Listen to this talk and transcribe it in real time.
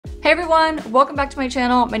Hey everyone, welcome back to my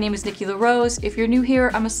channel. My name is Nikki LaRose. If you're new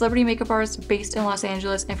here, I'm a celebrity makeup artist based in Los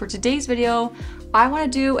Angeles, and for today's video, I want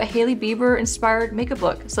to do a Hailey Bieber inspired makeup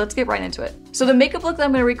look. So let's get right into it. So the makeup look that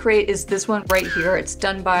I'm going to recreate is this one right here. It's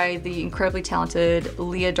done by the incredibly talented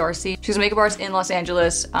Leah Darcy. She's a makeup artist in Los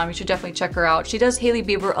Angeles. You should definitely check her out. She does Hailey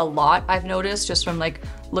Bieber a lot, I've noticed, just from like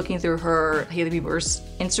looking through her Hailey Bieber's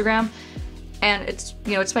Instagram. And it's,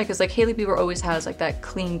 you know, it's funny because like Hailey Bieber always has like that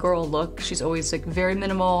clean girl look. She's always like very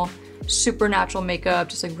minimal, super natural makeup,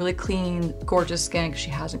 just like really clean, gorgeous skin because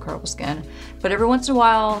she has incredible skin. But every once in a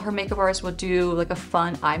while, her makeup artist will do like a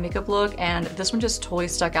fun eye makeup look, and this one just totally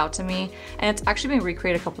stuck out to me. And it's actually been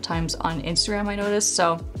recreated a couple times on Instagram, I noticed.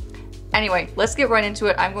 So anyway, let's get right into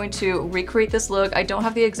it. I'm going to recreate this look. I don't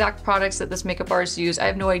have the exact products that this makeup artist used. I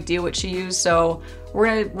have no idea what she used, so we're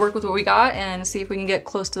gonna work with what we got and see if we can get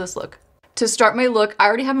close to this look. To start my look, I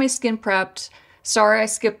already have my skin prepped. Sorry I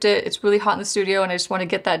skipped it. It's really hot in the studio and I just want to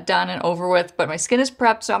get that done and over with, but my skin is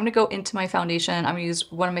prepped, so I'm gonna go into my foundation. I'm gonna use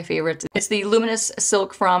one of my favorites. It's the Luminous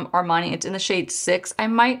Silk from Armani. It's in the shade 6. I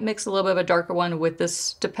might mix a little bit of a darker one with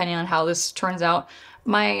this depending on how this turns out.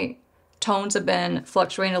 My tones have been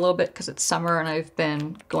fluctuating a little bit because it's summer and I've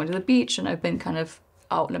been going to the beach and I've been kind of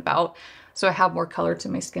out and about. So I have more color to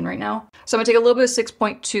my skin right now. So I'm gonna take a little bit of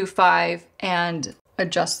 6.25 and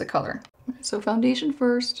adjust the color. So foundation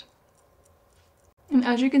first. And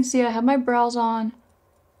as you can see, I have my brows on.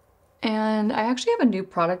 And I actually have a new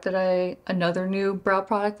product that another new brow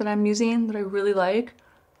product that I'm using that I really like.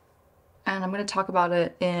 And I'm gonna talk about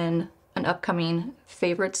it in an upcoming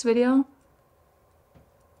favorites video.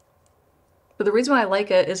 But the reason why I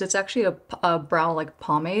like it is it's actually a brow like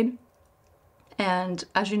pomade. And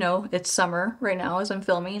as you know, it's summer right now as I'm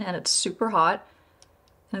filming and it's super hot.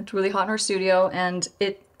 And it's really hot in our studio, and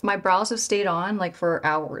my brows have stayed on like for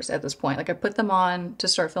hours at this point. Like I put them on to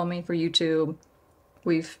start filming for YouTube.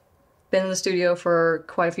 We've been in the studio for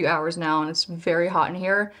quite a few hours now and it's very hot in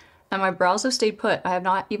here. And my brows have stayed put. I have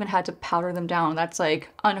not even had to powder them down. That's like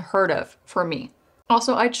unheard of for me.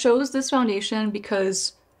 Also, I chose this foundation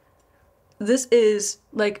because this is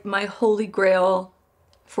like my holy grail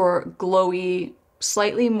for glowy,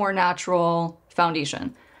 slightly more natural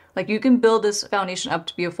foundation. Like you can build this foundation up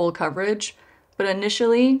to be a full coverage, but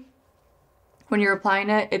initially when you're applying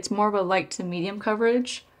it, it's more of a light to medium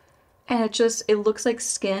coverage. And it looks like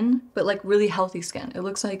skin, but like really healthy skin. It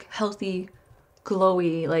looks like healthy,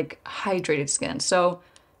 glowy, like hydrated skin. So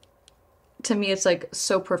to me, it's like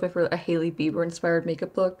so perfect for a Hailey Bieber inspired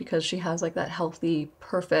makeup look because she has like that healthy,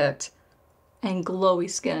 perfect, and glowy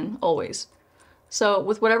skin always. So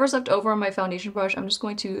with whatever's left over on my foundation brush, I'm just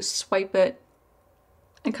going to swipe it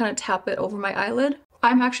and kind of tap it over my eyelid.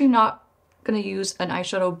 I'm actually not gonna use an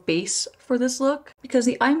eyeshadow base for this look because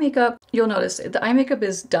the eye makeup, you'll notice the eye makeup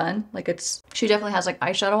is done. Like she definitely has like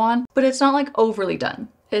eyeshadow on, but it's not like overly done.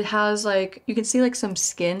 It has like, you can see like some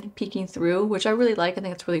skin peeking through, which I really like. I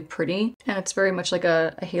think it's really pretty. And it's very much like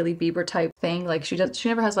a Hailey Bieber type thing. Like she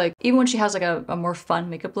never has like, even when she has like a more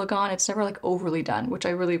fun makeup look on, it's never like overly done, which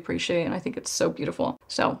I really appreciate. And I think it's so beautiful.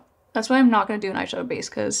 So that's why I'm not gonna do an eyeshadow base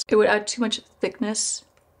because it would add too much thickness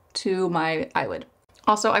to my eyelid.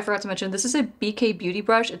 Also, I forgot to mention, this is a BK Beauty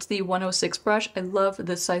brush. It's the 106 brush. I love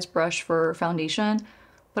this size brush for foundation,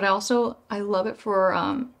 but I love it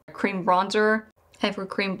for cream bronzer and for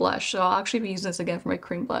cream blush. So I'll actually be using this again for my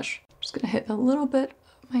cream blush. I'm just gonna hit a little bit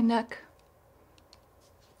of my neck.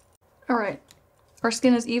 All right, our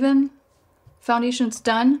skin is even. Foundation's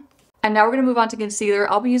done. And now we're gonna move on to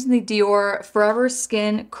concealer. I'll be using the Dior Forever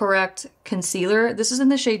Skin Correct Concealer. This is in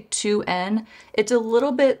the shade 2N. It's a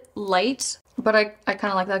little bit light, but I kind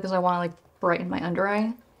of like that because I want to like brighten my under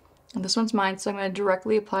eye. And this one's mine, so I'm going to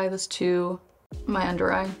directly apply this to my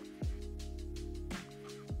under eye.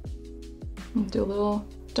 Do a little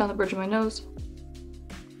down the bridge of my nose,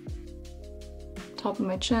 top of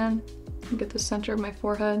my chin, and get the center of my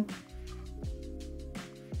forehead.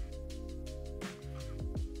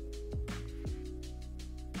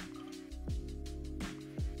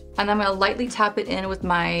 And I'm gonna lightly tap it in with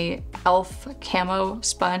my e.l.f. camo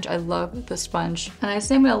sponge. I love this sponge. And I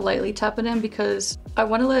say I'm gonna lightly tap it in because I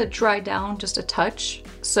wanna let it dry down just a touch.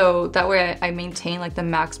 So that way I maintain like the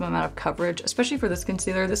maximum amount of coverage, especially for this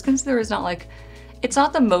concealer. This concealer is not like, it's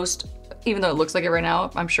not the most, even though it looks like it right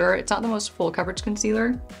now, I'm sure, it's not the most full coverage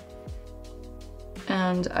concealer.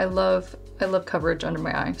 And I love coverage under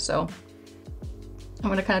my eye. So I'm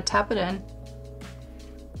gonna kind of tap it in.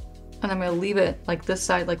 And I'm gonna leave it like this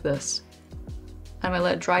side like this. I'm gonna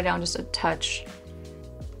let it dry down just a touch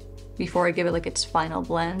before I give it like its final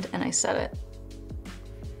blend and I set it.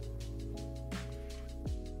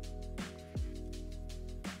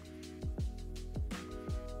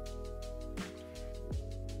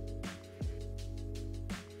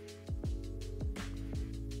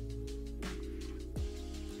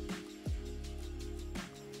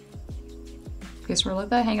 Okay, so we're gonna let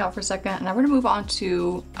that hang out for a second, and I'm gonna move on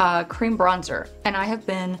to cream bronzer. And I have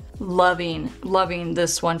been loving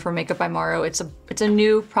this one from Makeup by Mario. It's a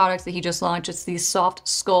new product that he just launched. It's the Soft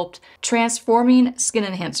Sculpt Transforming Skin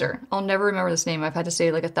Enhancer. I'll never remember this name. I've had to say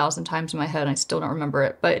it like 1,000 times in my head and I still don't remember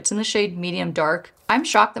it, but it's in the shade medium dark. I'm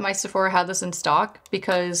shocked that my Sephora had this in stock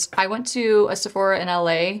because I went to a Sephora in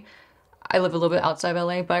LA. I live a little bit outside of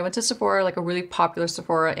LA, but I went to Sephora, like a really popular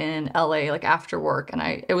Sephora in LA, like after work.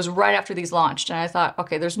 And it was right after these launched. And I thought,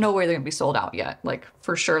 okay, there's no way they're gonna be sold out yet. Like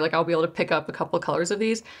for sure, like I'll be able to pick up a couple of colors of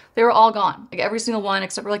these. They were all gone. Like every single one,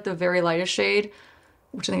 except for like the very lightest shade,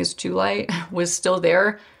 which I think is too light, was still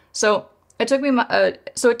there. So it took me,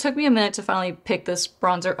 a minute to finally pick this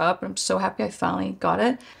bronzer up. I'm so happy I finally got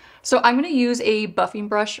it. So I'm going to use a buffing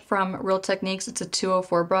brush from Real Techniques. It's a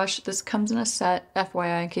 204 brush. This comes in a set,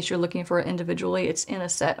 FYI, in case you're looking for it individually. It's in a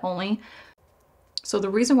set only. So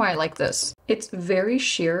the reason why I like this, it's very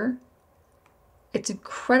sheer. It's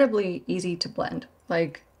incredibly easy to blend.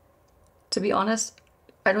 Like, to be honest,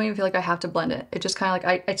 I don't even feel like I have to blend it. It just kind of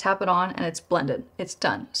like, I tap it on and it's blended. It's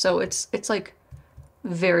done. So it's like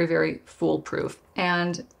very, very foolproof.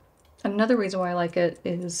 And another reason why I like it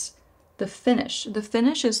is the finish. The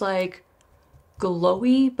finish is like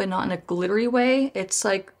glowy, but not in a glittery way. It's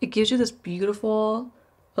like, it gives you this beautiful,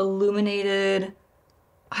 illuminated,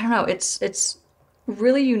 I don't know, it's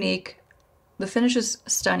really unique. The finish is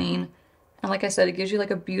stunning. And like I said, it gives you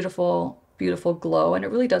like a beautiful, beautiful glow, and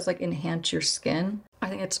it really does like enhance your skin. I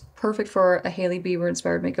think it's perfect for a Hailey Bieber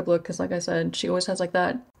inspired makeup look because like I said, she always has like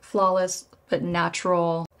that flawless but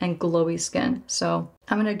natural and glowy skin. So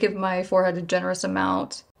I'm gonna give my forehead a generous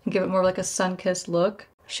amount and give it more like a sun-kissed look.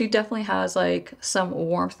 She definitely has like some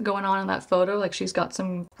warmth going on in that photo. Like she's got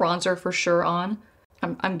some bronzer for sure on.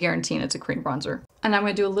 I'm guaranteeing it's a cream bronzer. And I'm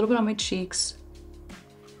gonna do a little bit on my cheeks.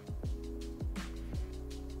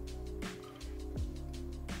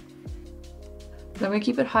 Then I'm gonna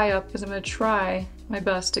keep it high up because I'm gonna try my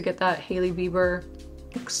best to get that Hailey Bieber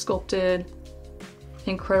like, sculpted,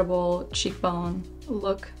 incredible cheekbone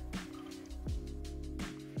look.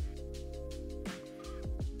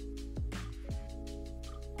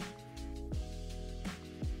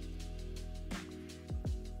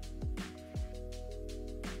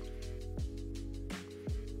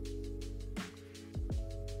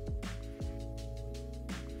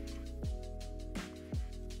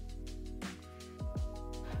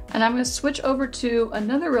 And I'm going to switch over to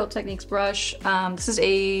another Real Techniques brush. This is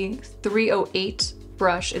a 308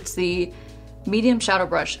 brush. It's the medium shadow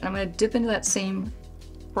brush. And I'm going to dip into that same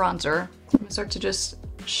bronzer. I'm going to start to just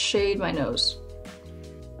shade my nose.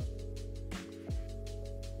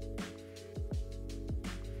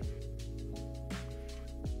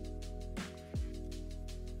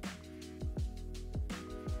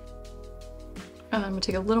 And I'm going to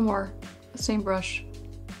take a little more, the same brush.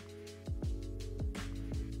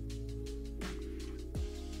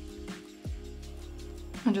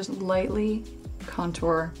 And just lightly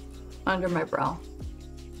contour under my brow.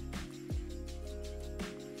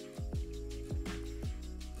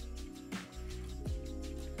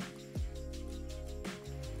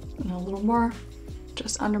 And a little more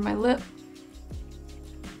just under my lip.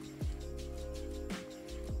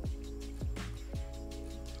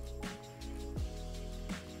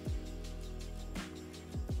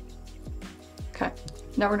 Okay,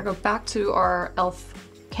 now we're gonna go back to our e.l.f.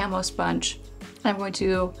 camo sponge. I'm going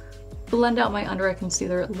to blend out my under eye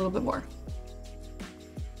concealer a little bit more.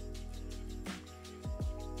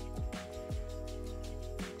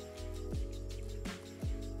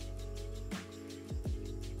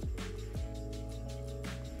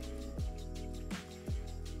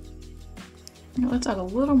 Now let's add a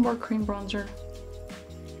little more cream bronzer.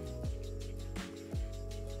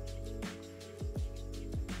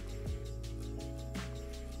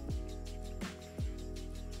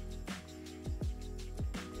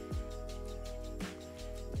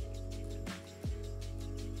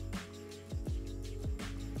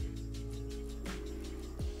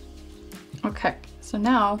 Okay, so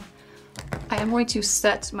now I am going to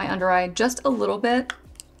set my under eye just a little bit.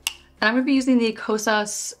 And I'm going to be using the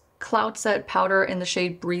Kosas Cloud Set Powder in the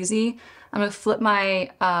shade Breezy. I'm going to flip my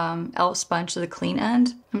e.l.f. sponge to the clean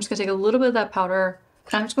end. I'm just going to take a little bit of that powder,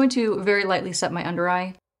 and I'm just going to very lightly set my under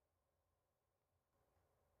eye.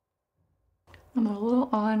 And a little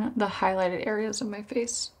on the highlighted areas of my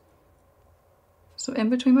face. So in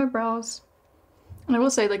between my brows. And I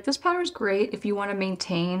will say, like, this powder is great if you want to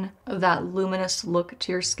maintain that luminous look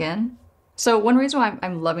to your skin. So one reason why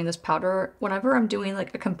I'm loving this powder, whenever I'm doing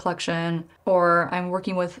like a complexion or I'm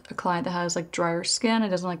working with a client that has like drier skin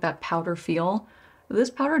and doesn't like that powder feel, this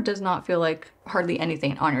powder does not feel like hardly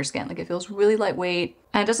anything on your skin. Like it feels really lightweight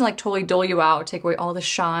and it doesn't like totally dull you out, take away all the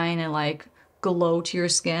shine and like glow to your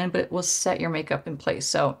skin, but it will set your makeup in place.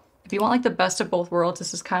 So if you want like the best of both worlds,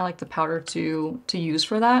 this is kind of like the powder to use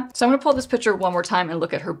for that. So I'm gonna pull this picture one more time and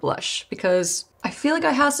look at her blush because I feel like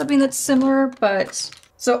I have something that's similar, but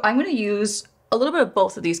so I'm gonna use a little bit of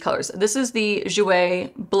both of these colors. This is the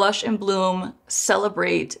JOUER Blush and Bloom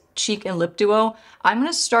Celebrate Cheek and Lip Duo. I'm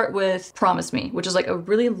gonna start with Promise Me, which is like a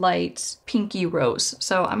really light pinky rose.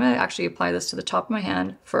 So I'm gonna actually apply this to the top of my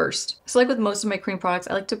hand first. So like with most of my cream products,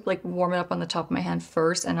 I like to like warm it up on the top of my hand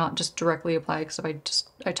first and not just directly apply, because if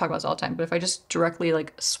I talk about this all the time, but if I just directly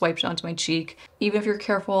like swipe it onto my cheek, even if you're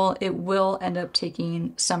careful, it will end up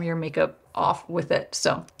taking some of your makeup off with it.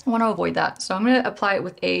 So I wanna avoid that. So I'm gonna apply it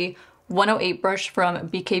with a 108 brush from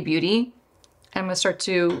BK Beauty. And I'm gonna start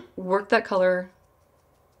to work that color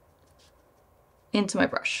into my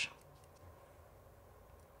brush.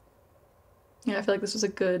 Yeah, I feel like this was a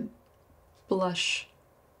good blush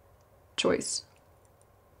choice.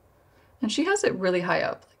 And she has it really high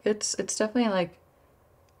up. It's definitely like,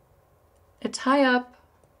 it's high up.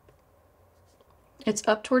 It's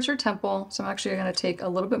up towards her temple. So I'm actually gonna take a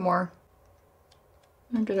little bit more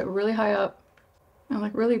and get it really high up. And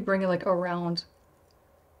like really bring it like around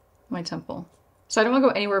my temple. So I don't want to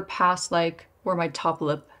go anywhere past like where my top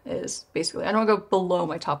lip is, basically. I don't want to go below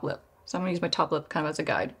my top lip. So I'm gonna use my top lip kind of as a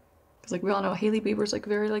guide. Because like we all know Hailey Bieber's like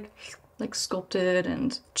very like sculpted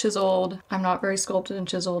and chiseled. I'm not very sculpted and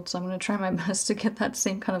chiseled, so I'm gonna try my best to get that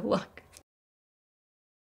same kind of look.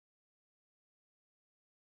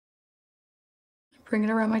 Bring it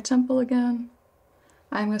around my temple again.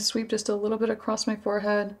 I'm gonna sweep just a little bit across my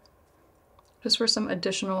forehead, just for some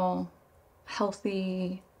additional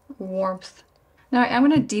healthy warmth. Now I'm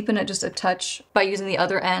going to deepen it just a touch by using the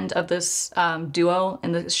other end of this duo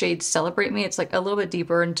in the shade Celebrate Me. It's like a little bit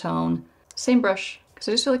deeper in tone. Same brush, because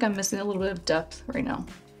I just feel like I'm missing a little bit of depth right now.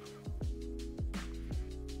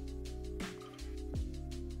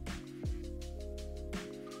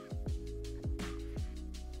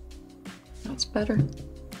 That's better.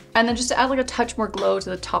 And then just to add like a touch more glow to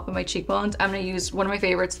the top of my cheekbones, I'm gonna use one of my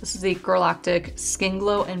favorites. This is the Girlactik Skin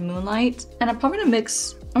Glow and Moonlight. And I'm probably gonna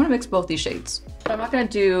mix both these shades. But I'm not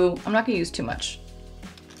gonna use too much.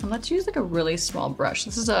 And let's use like a really small brush.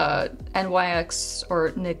 This is a NYX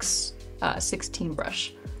or NYX 16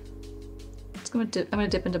 brush. I'm gonna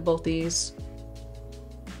dip into both these.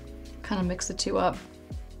 Kind of mix the two up.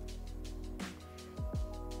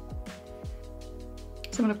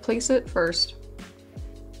 So I'm gonna place it first.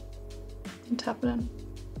 And tap it in.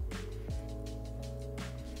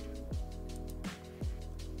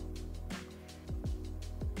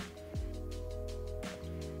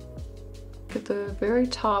 Get the very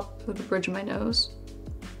top of the bridge of my nose.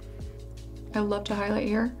 I love to highlight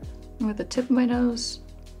here. And with the tip of my nose,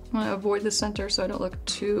 I'm gonna avoid the center so I don't look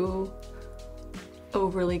too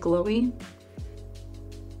overly glowy.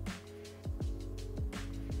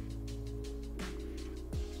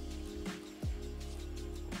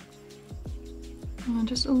 And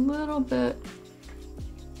just a little bit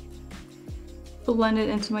blend it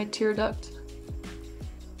into my tear duct.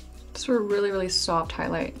 Just for a really, really soft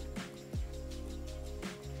highlight.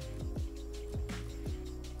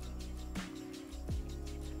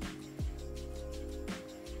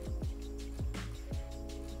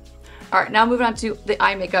 All right, now moving on to the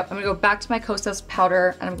eye makeup. I'm gonna go back to my Kosas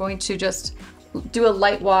powder and I'm going to just do a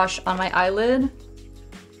light wash on my eyelid.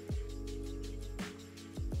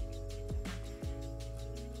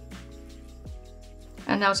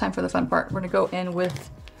 And now it's time for the fun part. We're gonna go in with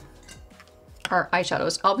our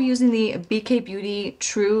eyeshadows. I'll be using the BK Beauty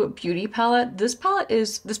True Beauty palette. This palette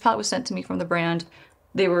was sent to me from the brand.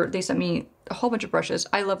 They sent me a whole bunch of brushes.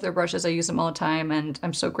 I love their brushes. I use them all the time and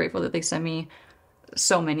I'm so grateful that they sent me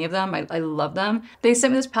so many of them. I love them. They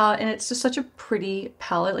sent me this palette and it's just such a pretty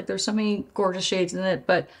palette. Like there's so many gorgeous shades in it,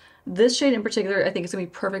 but this shade in particular, I think is gonna be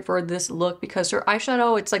perfect for this look because her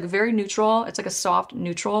eyeshadow, it's like very neutral. It's like a soft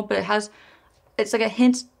neutral, but it's like a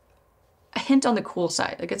hint on the cool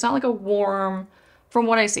side. Like it's not like a warm, from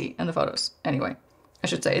what I see in the photos. Anyway, I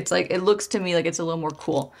should say, it's like, it looks to me like it's a little more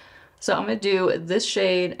cool. So I'm gonna do this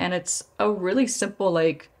shade and it's a really simple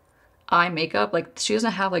like eye makeup. Like she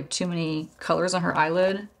doesn't have like too many colors on her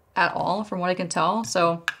eyelid at all from what I can tell.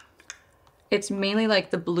 So it's mainly like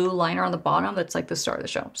the blue liner on the bottom that's like the star of the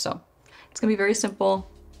show. So it's gonna be very simple.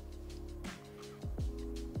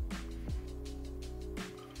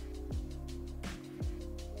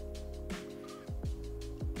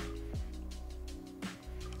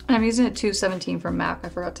 And I'm using a 217 from MAC. I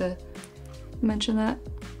forgot to mention that.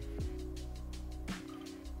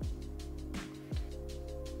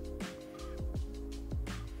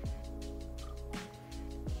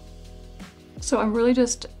 So I'm really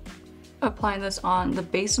just applying this on the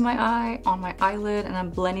base of my eye, on my eyelid, and I'm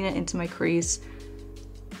blending it into my crease.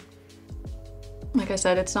 Like I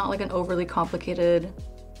said, it's not like an overly complicated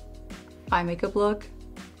eye makeup look,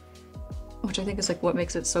 which I think is like what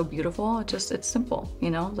makes it so beautiful. It's simple,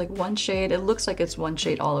 you know, like one shade. It looks like it's one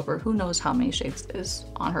shade all over. Who knows how many shades is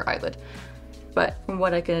on her eyelid? But from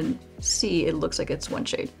what I can see, it looks like it's one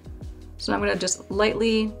shade. So now I'm gonna just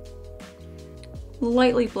lightly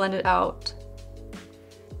blend it out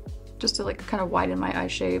just to like kind of widen my eye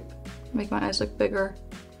shape, make my eyes look bigger.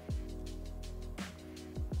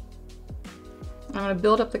 I'm gonna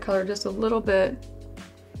build up the color just a little bit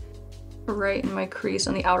right in my crease,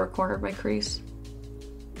 on the outer corner of my crease.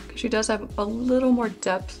 Because she does have a little more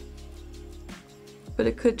depth, but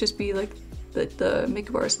it could just be like the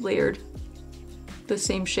makeup artist layered the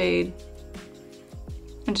same shade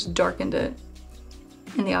and just darkened it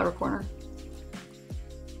in the outer corner.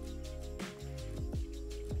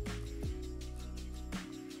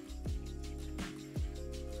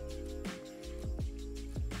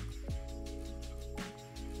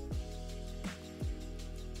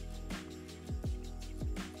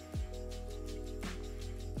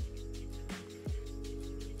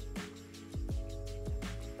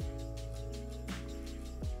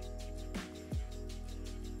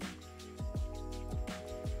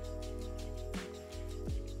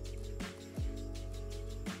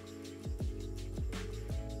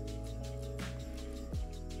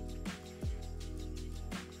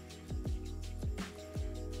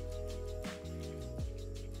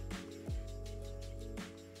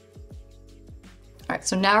 All right,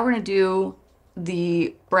 so now we're gonna do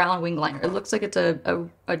the brown wing liner. It looks like it's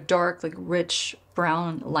a dark, like rich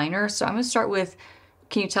brown liner. So I'm gonna start with,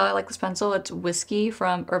 can you tell I like this pencil? It's Whiskey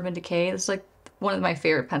from Urban Decay. This is like one of my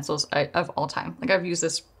favorite pencils of all time. Like I've used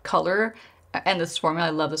this color and this formula.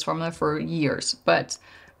 I love this formula for years, but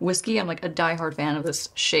Whiskey, I'm like a diehard fan of this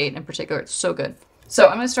shade in particular. It's so good. So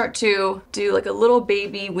I'm gonna start to do like a little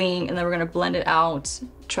baby wing, and then we're gonna blend it out,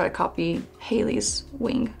 try to copy Haley's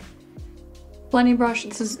wing. Blending brush,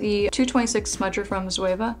 this is the 226 smudger from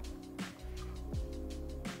JOUER.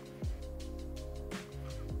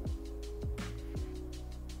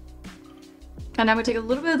 And I'm gonna take a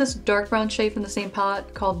little bit of this dark brown shade from the same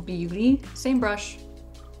palette called Beauty, same brush.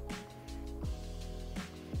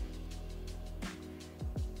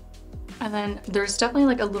 And then there's definitely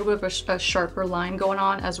like a little bit of a sharper line going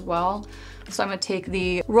on as well. So I'm gonna take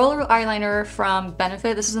the roller eyeliner from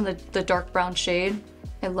Benefit. This is in the dark brown shade.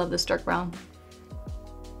 I love this dark brown.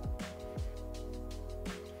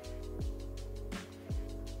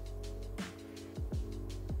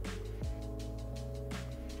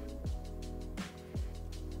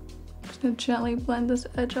 Gonna gently blend this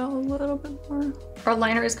edge out a little bit more. Our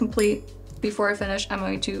liner is complete. Before I finish, I'm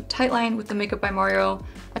going to tightline with the Makeup by Mario.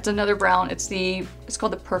 It's another brown. It's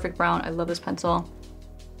called the Perfect Brown. I love this pencil.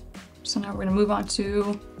 So now we're gonna move on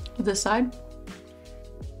to this side.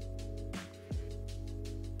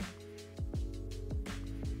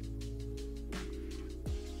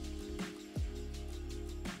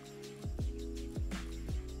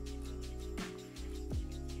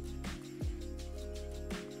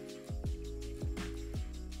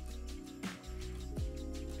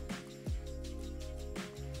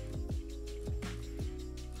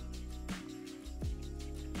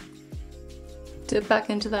 Dip back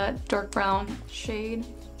into that dark brown shade.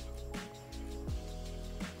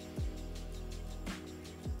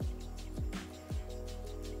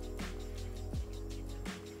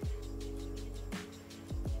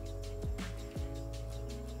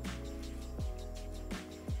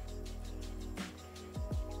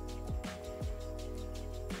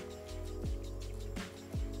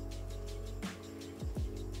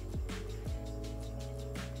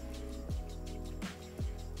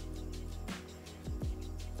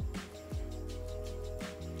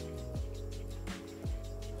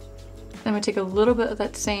 I'm gonna take a little bit of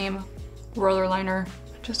that same roller liner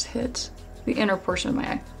and just hit the inner portion of my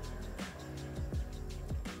eye.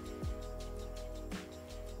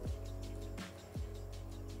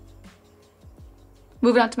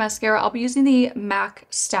 Moving on to mascara, I'll be using the MAC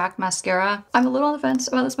Stack mascara. I'm a little on the fence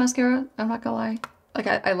about this mascara, I'm not gonna lie. Like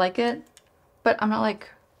I like it, but I'm not like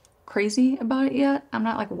crazy about it yet. I'm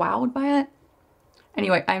not like wowed by it.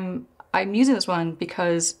 Anyway, I'm using this one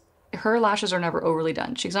because her lashes are never overly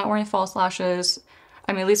done. She's not wearing false lashes.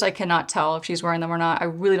 I mean, at least I cannot tell if she's wearing them or not. I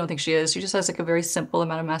really don't think she is. She just has like a very simple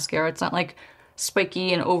amount of mascara. It's not like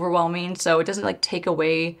spiky and overwhelming, so it doesn't like take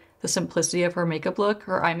away the simplicity of her makeup look,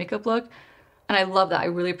 her eye makeup look. And I love that. I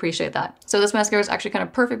really appreciate that. So this mascara is actually kind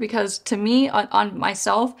of perfect because to me, on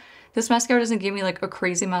myself, This mascara doesn't give me like a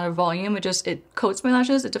crazy amount of volume. It coats my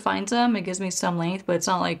lashes, it defines them, it gives me some length, but it's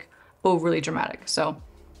not like overly dramatic. So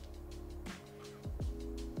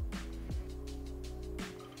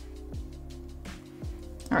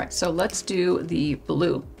all right, so let's do the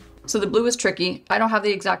blue. So the blue is tricky. I don't have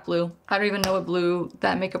the exact blue. I don't even know what blue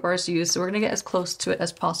that makeup artist used, so we're gonna get as close to it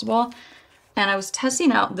as possible. And I was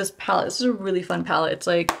testing out this palette. This is a really fun palette.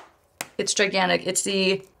 It's gigantic. It's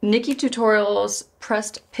the Nikkie Tutorials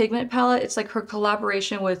Pressed Pigment palette. It's like her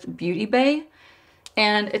collaboration with Beauty Bay,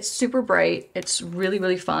 and it's super bright. It's really,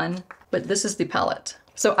 really fun, but this is the palette.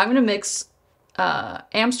 So I'm gonna mix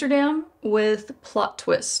Amsterdam with Plot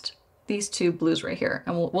Twist. These two blues right here,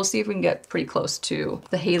 and we'll see if we can get pretty close to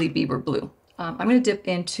the Hailey Bieber blue. I'm gonna dip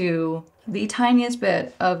into the tiniest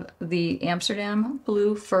bit of the Amsterdam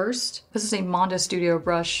blue first. This is a Monda Studio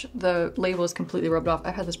brush. The label is completely rubbed off.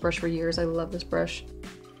 I've had this brush for years. I love this brush.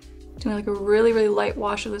 Doing like a really, really light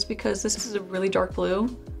wash of this because this is a really dark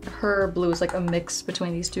blue. Her blue is like a mix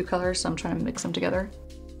between these two colors, so I'm trying to mix them together.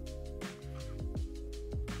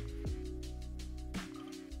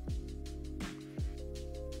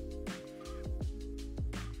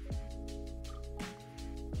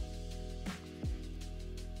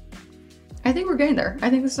 I think we're getting there. I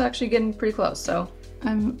think this is actually getting pretty close, so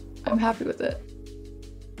I'm happy with it.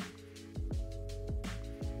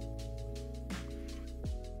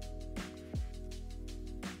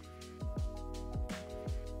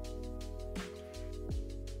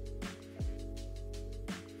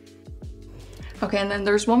 Okay, and then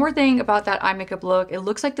there's one more thing about that eye makeup look. It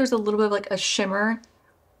looks like there's a little bit of like a shimmer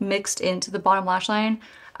mixed into the bottom lash line.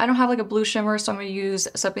 I don't have like a blue shimmer, so I'm gonna use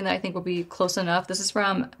something that I think will be close enough. This is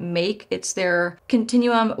from Make. It's their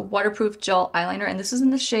Continuum Waterproof Gel Eyeliner, and this is in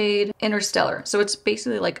the shade Interstellar. So it's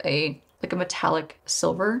basically like a metallic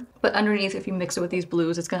silver, but underneath, if you mix it with these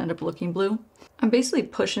blues, it's gonna end up looking blue. I'm basically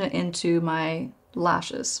pushing it into my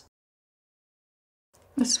lashes.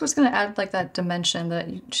 This is what's gonna add like that dimension that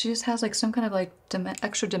she just has like some kind of like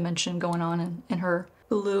extra dimension going on in her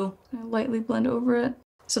blue. I lightly blend over it.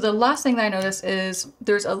 So the last thing that I noticed is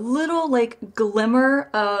there's a little like glimmer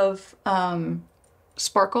of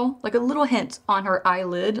sparkle, like a little hint on her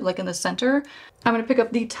eyelid, like in the center. I'm gonna pick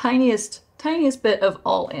up the tiniest bit of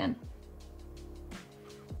All In.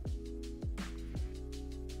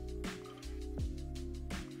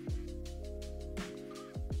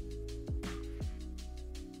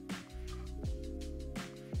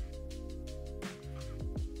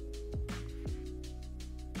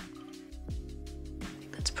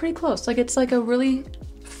 Pretty close. Like it's like a really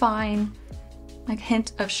fine like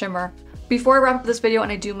hint of shimmer. Before I wrap up this video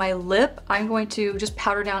and I do my lip, I'm going to just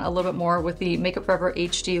powder down a little bit more with the Makeup Forever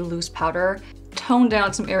HD loose powder. Tone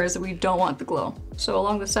down some areas that we don't want the glow. So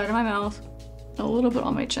along the side of my mouth, a little bit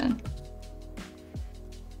on my chin.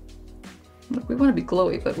 Look, we want to be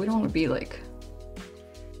glowy, but we don't want to be like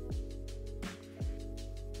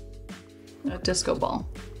a disco ball.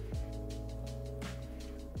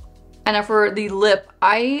 And now for the lip,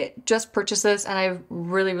 I just purchased this and I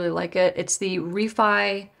really, really like it. It's the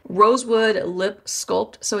Refy Rosewood Lip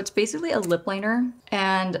Sculpt. So it's basically a lip liner,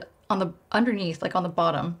 and on the underneath, like on the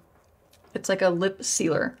bottom, it's like a lip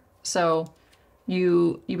sealer. So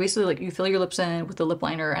you basically like, you fill your lips in with the lip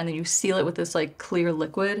liner and then you seal it with this like clear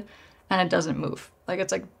liquid and it doesn't move. Like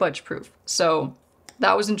it's like budge proof. So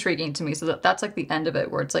that was intriguing to me. So that's like the end of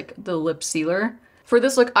it where it's like the lip sealer. For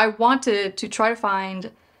this look, I wanted to try to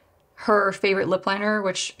find her favorite lip liner,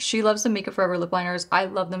 which she loves the Makeup Forever lip liners. I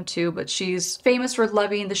love them too, but she's famous for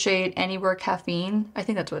loving the shade Anywhere Caffeine. I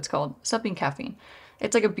think that's what it's called, something caffeine.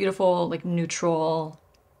 It's like a beautiful, like neutral,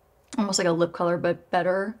 almost like a lip color, but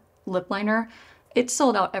better lip liner. It's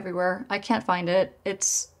sold out everywhere. I can't find it.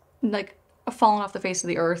 It's like fallen off the face of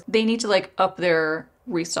the earth. They need to like up their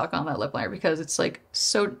restock on that lip liner because it's like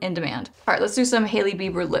so in demand. All right, let's do some Hailey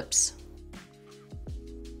Bieber lips.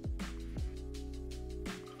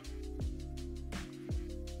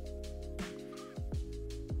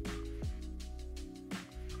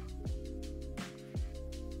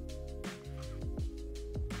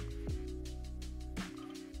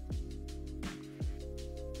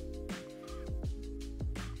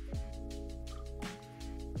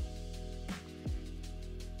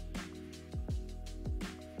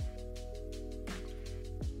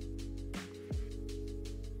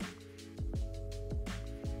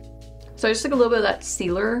 So I just took a little bit of that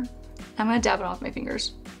sealer. I'm gonna dab it off my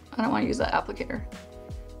fingers. I don't want to use that applicator.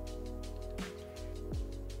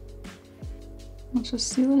 Let's just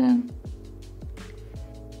seal it in.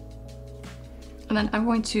 And then I'm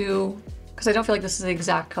going to because I don't feel like this is the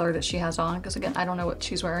exact color that she has on, because again, I don't know what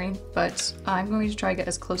she's wearing, but I'm going to try to get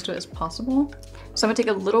as close to it as possible. So I'm gonna take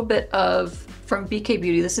a little bit of, from BK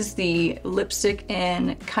Beauty, this is the lipstick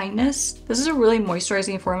in Kindness. This is a really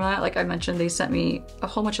moisturizing formula. Like I mentioned, they sent me a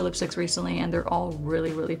whole bunch of lipsticks recently and they're all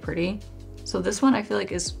really, really pretty. So this one I feel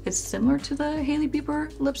like is similar to the Hailey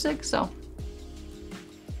Bieber lipstick, so.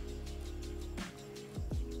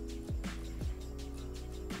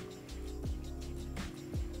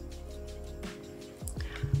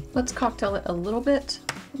 Let's cocktail it a little bit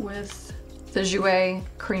with the JOUER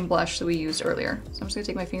cream blush that we used earlier. So I'm just gonna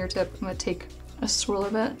take my fingertip, I'm gonna take a swirl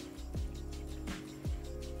of it.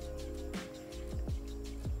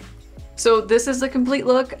 So this is the complete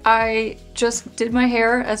look. I just did my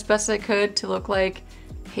hair as best I could to look like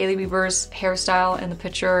Hailey Bieber's hairstyle in the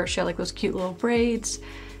picture. She had like those cute little braids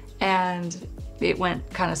and it went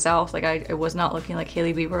kind of south. Like I was not looking like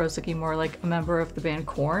Hailey Bieber, I was looking more like a member of the band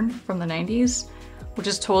Korn from the 90s, which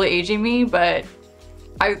is totally aging me, but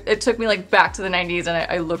it took me like back to the 90s and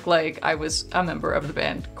I look like I was a member of the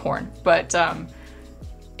band Korn. But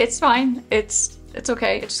it's fine, it's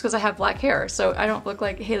okay. It's just because I have black hair, so I don't look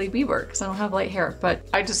like Hailey Bieber because I don't have light hair. But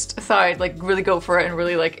I just thought I'd like really go for it and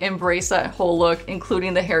really like embrace that whole look,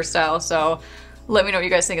 including the hairstyle. So let me know what you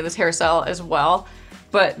guys think of this hairstyle as well.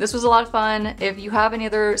 But this was a lot of fun. If you have any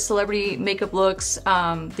other celebrity makeup looks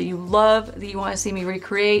that you love, that you want to see me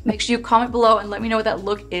recreate, make sure you comment below and let me know what that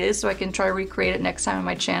look is so I can try to recreate it next time on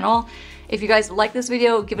my channel. If you guys like this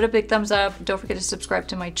video, give it a big thumbs up. Don't forget to subscribe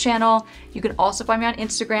to my channel. You can also find me on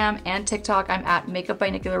Instagram and TikTok. I'm at Makeup by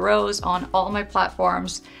Nikki Rose on all my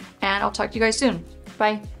platforms. And I'll talk to you guys soon.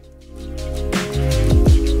 Bye.